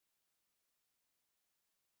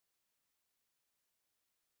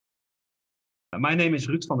My name is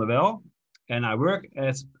Ruud van der Wel, and I work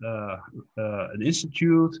at an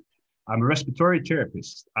institute. I'm a respiratory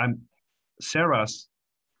therapist. I'm Sarah's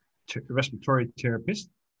respiratory therapist,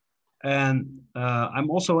 and I'm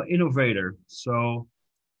also an innovator. So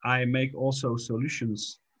I make also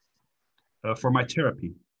solutions for my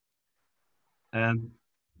therapy. And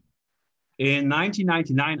in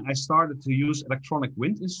 1999, I started to use electronic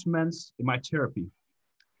wind instruments in my therapy.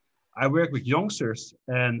 I work with youngsters,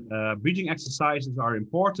 and breathing exercises are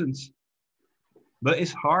important, but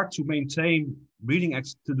it's hard to maintain breathing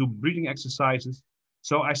exercises.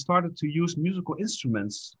 So I started to use musical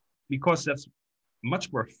instruments because that's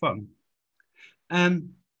much more fun.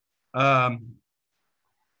 And I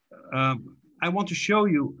want to show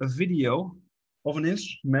you a video of an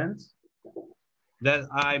instrument that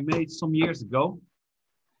I made some years ago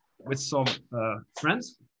with some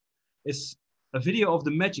friends. It's a video of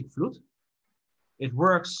the magic flute. It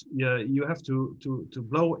works. You have to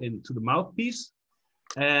blow into the mouthpiece,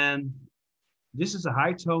 and this is a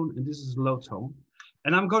high tone and this is a low tone.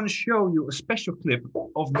 And I'm going to show you a special clip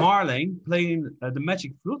of Marlene playing the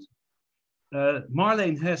magic flute.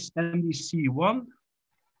 Marlene has MDC1,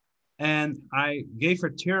 and I gave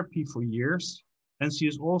her therapy for years, and she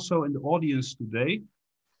is also in the audience today,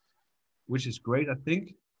 which is great, I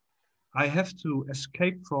think. I have to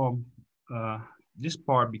escape from this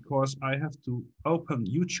part because I have to open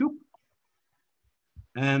YouTube.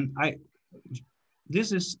 And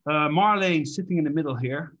this is Marlene sitting in the middle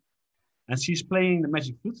here, and she's playing the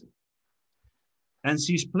magic flute. And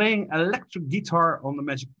she's playing electric guitar on the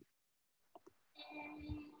magic flute.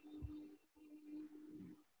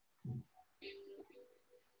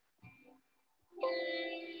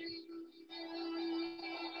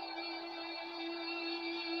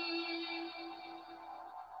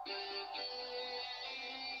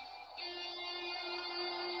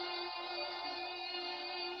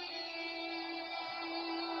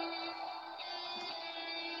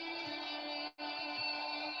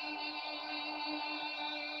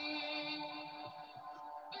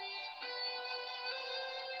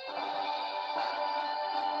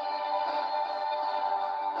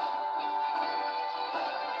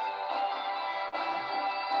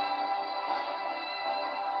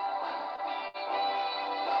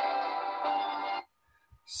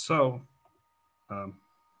 So,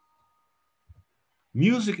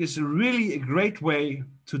 music is really a great way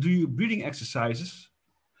to do your breathing exercises,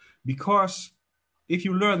 because if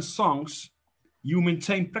you learn songs, you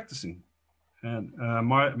maintain practicing. And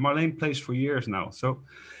Marlene plays for years now. So,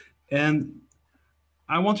 and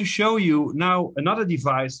I want to show you now another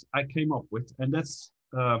device I came up with, and that's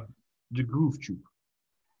the Groove Tube.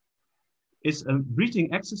 It's a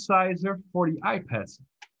breathing exerciser for the iPad.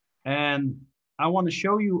 And I want to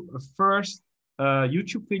show you a first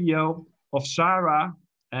YouTube video of Sarah,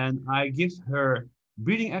 and I give her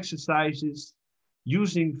breathing exercises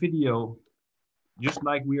using video, just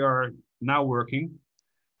like we are now working.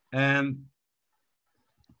 And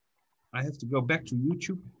I have to go back to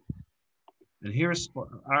YouTube. And here's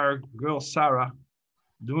our girl Sarah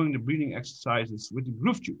doing the breathing exercises with the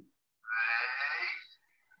Groove Tube.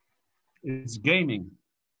 It's gaming.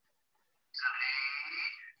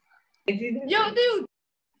 Yo, dude!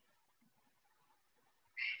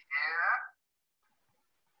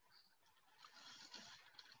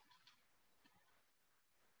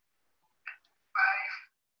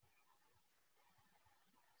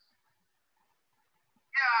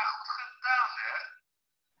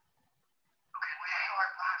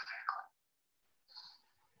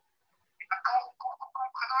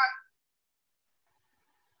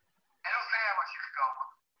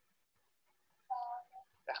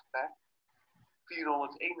 Echt, hè?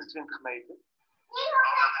 421 meter.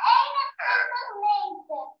 421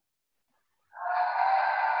 meter.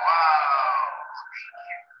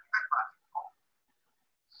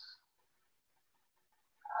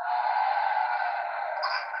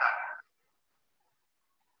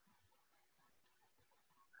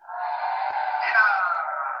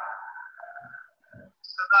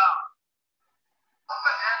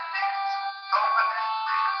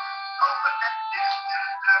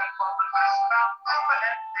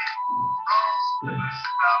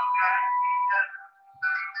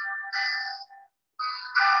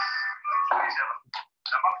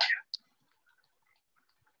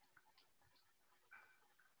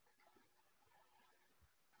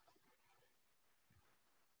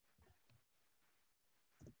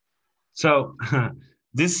 So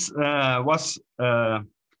this was a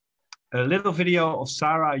little video of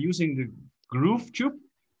Sarah using the Groove Tube,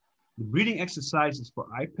 the breathing exercises for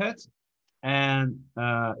iPad. And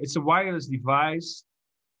it's a wireless device.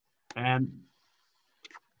 And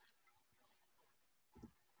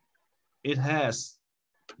it has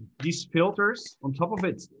these filters on top of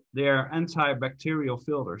it. They are antibacterial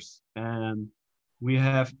filters, and we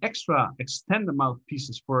have extra extended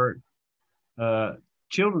mouthpieces for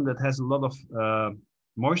children that has a lot of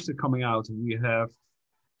moisture coming out. We have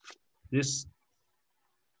this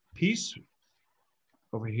piece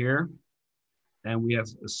over here, and we have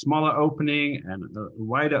a smaller opening and a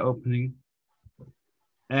wider opening.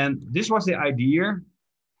 And this was the idea.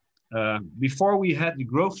 Before we had the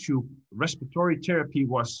growth tube, respiratory therapy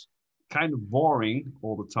was kind of boring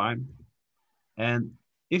all the time. And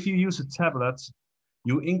if you use a tablet,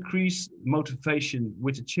 you increase motivation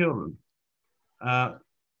with the children.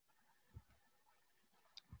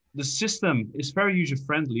 The system is very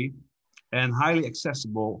user-friendly and highly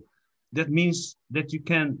accessible. That means that you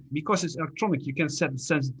can, because it's electronic, you can set the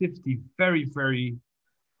sensitivity very, very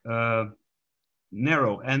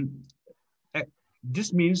narrow. And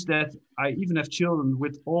this means that I even have children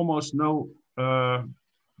with almost no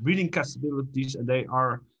breathing capabilities, and they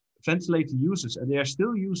are ventilator users, and they are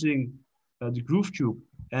still using the groove tube.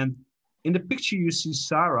 And in the picture you see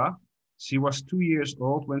Sarah. She was 2 years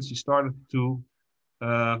old when she started to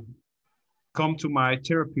come to my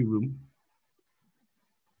therapy room.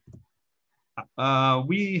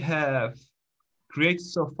 We have created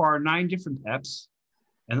so far 9 different apps,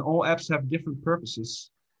 and all apps have different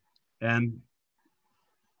purposes. And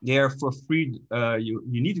they are for free. You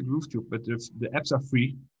need a groove tube, but the apps are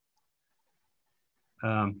free.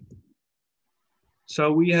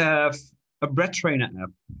 So we have a breath trainer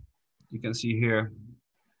app, you can see here.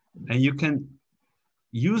 And you can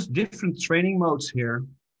use different training modes here.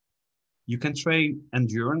 You can train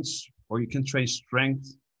endurance, or you can train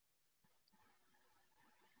strength.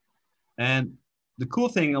 And the cool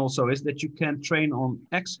thing also is that you can train on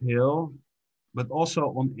exhale, but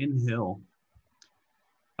also on inhale.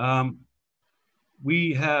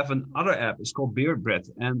 We have another app, it's called Beard Breath,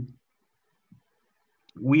 and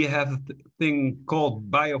we have a thing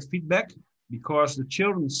called biofeedback, because the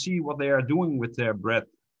children see what they are doing with their breath.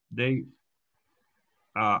 They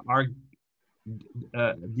are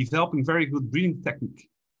developing very good breathing technique.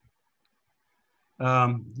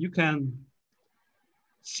 You can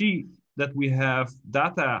see that we have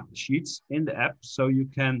data sheets in the app, so you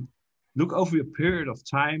can look over a period of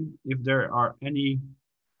time if there are any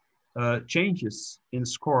changes in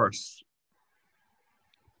scores.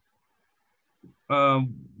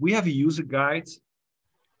 We have a user guide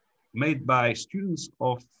made by students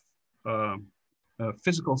of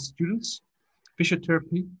physical students,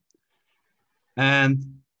 physiotherapy.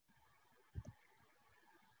 And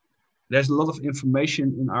there's a lot of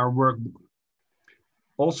information in our workbook.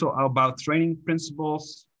 Also about training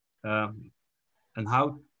principles and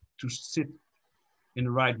how to sit in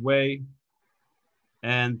the right way.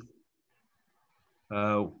 And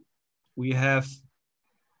we have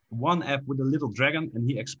one app with a little dragon, and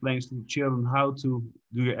he explains to the children how to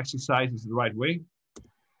do your exercises the right way.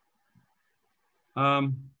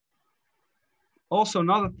 Also,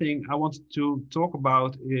 another thing I wanted to talk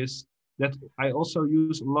about is that I also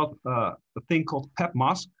use a lot a thing called PEP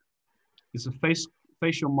mask. It's a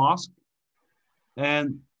facial mask,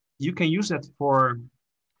 and you can use that for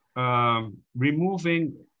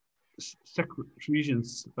removing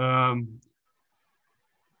secretions.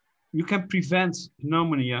 You can prevent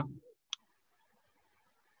pneumonia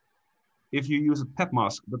if you use a PEP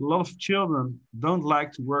mask, but a lot of children don't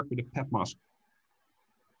like to work with a PEP mask.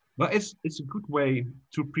 But it's a good way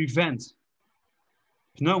to prevent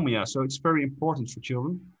pneumonia, so it's very important for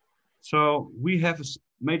children. So we have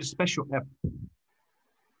made a special app.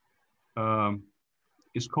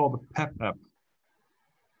 It's called the PEP app,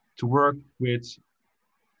 to work with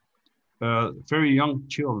very young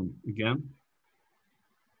children again.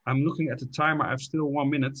 I'm looking at the timer, I have still 1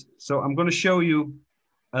 minute. So I'm gonna show you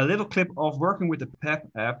a little clip of working with the PEP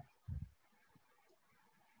app.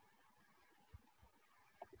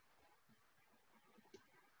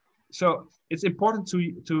 So it's important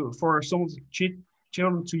for some of the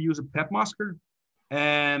children to use a PEP masker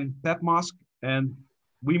and PEP mask, and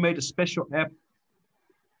we made a special app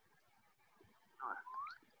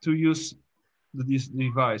to use this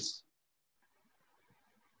device.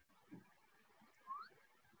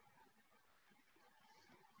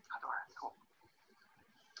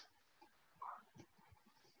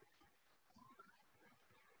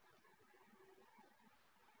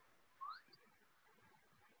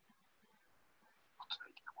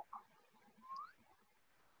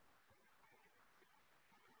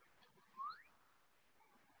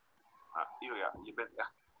 Ilja, je bent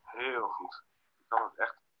echt heel goed. Je kan het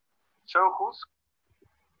echt zo goed.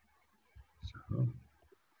 Zo.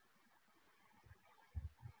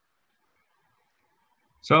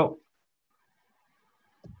 So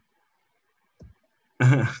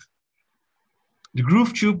the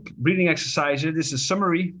groove tube breathing exercise, it is a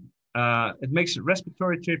summary. It makes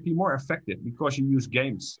respiratory therapy more effective because you use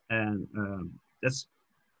games, and that's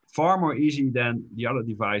far more easy than the other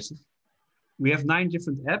devices. We have 9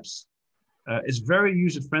 different apps. It's very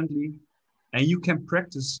user-friendly, and you can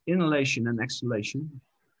practice inhalation and exhalation.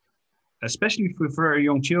 Especially for very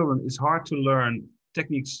young children, it's hard to learn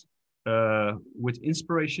techniques with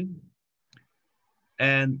inspiration.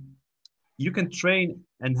 And you can train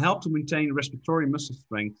and help to maintain respiratory muscle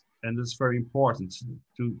strength, and that's very important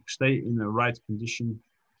to stay in the right condition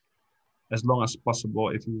as long as possible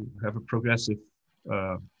if you have a progressive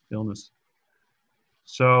illness.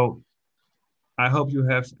 So I hope you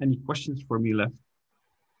have any questions for me left.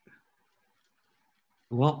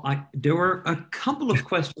 Well, there were a couple of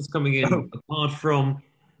questions coming in, apart from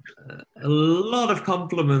a lot of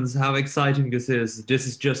compliments how exciting this is. This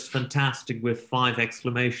is just fantastic with 5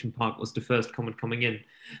 exclamation mark was the first comment coming in.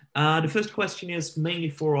 The first question is mainly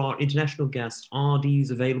for our international guests. Are these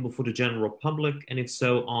available for the general public? And if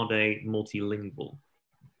so, are they multilingual?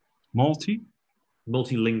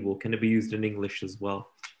 Multilingual. Can it be used in English as well?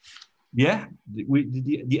 Yeah,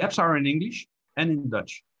 the apps are in English and in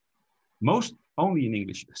Dutch. Most only in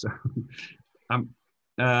English. So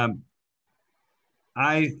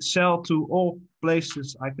I sell to all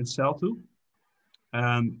places I can sell to.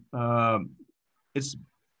 It's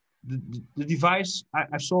the device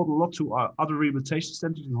I've sold a lot to other rehabilitation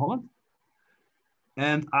centers in Holland.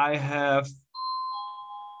 And I have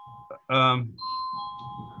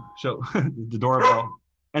so the doorbell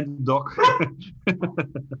and the dog.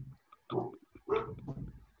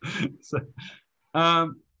 So,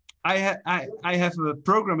 I have a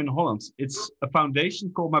program in Holland. It's a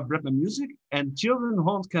foundation called My Bread My Music, and children in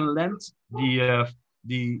Holland can lend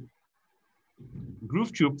the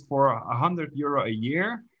groove tube for €100 a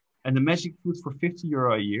year, and the magic flute for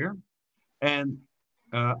 €50 a year. And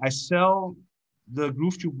I sell the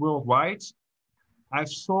groove tube worldwide. I've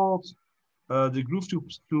sold the groove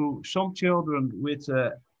tubes to some children with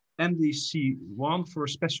MDC1 for a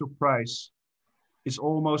special price. It's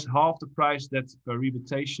almost half the price that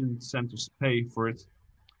rehabilitation centers pay for it.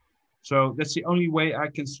 So that's the only way I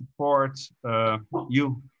can support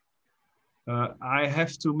you. I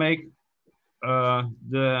have to make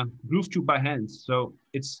the groove tube by hand. So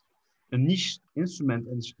it's a niche instrument,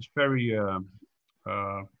 and it's very,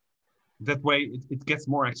 that way it gets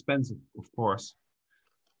more expensive, of course.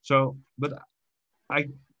 So, but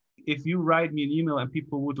if you write me an email and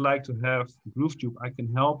people would like to have groove tube, I can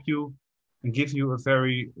help you and give you a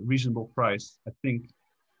very reasonable price. I think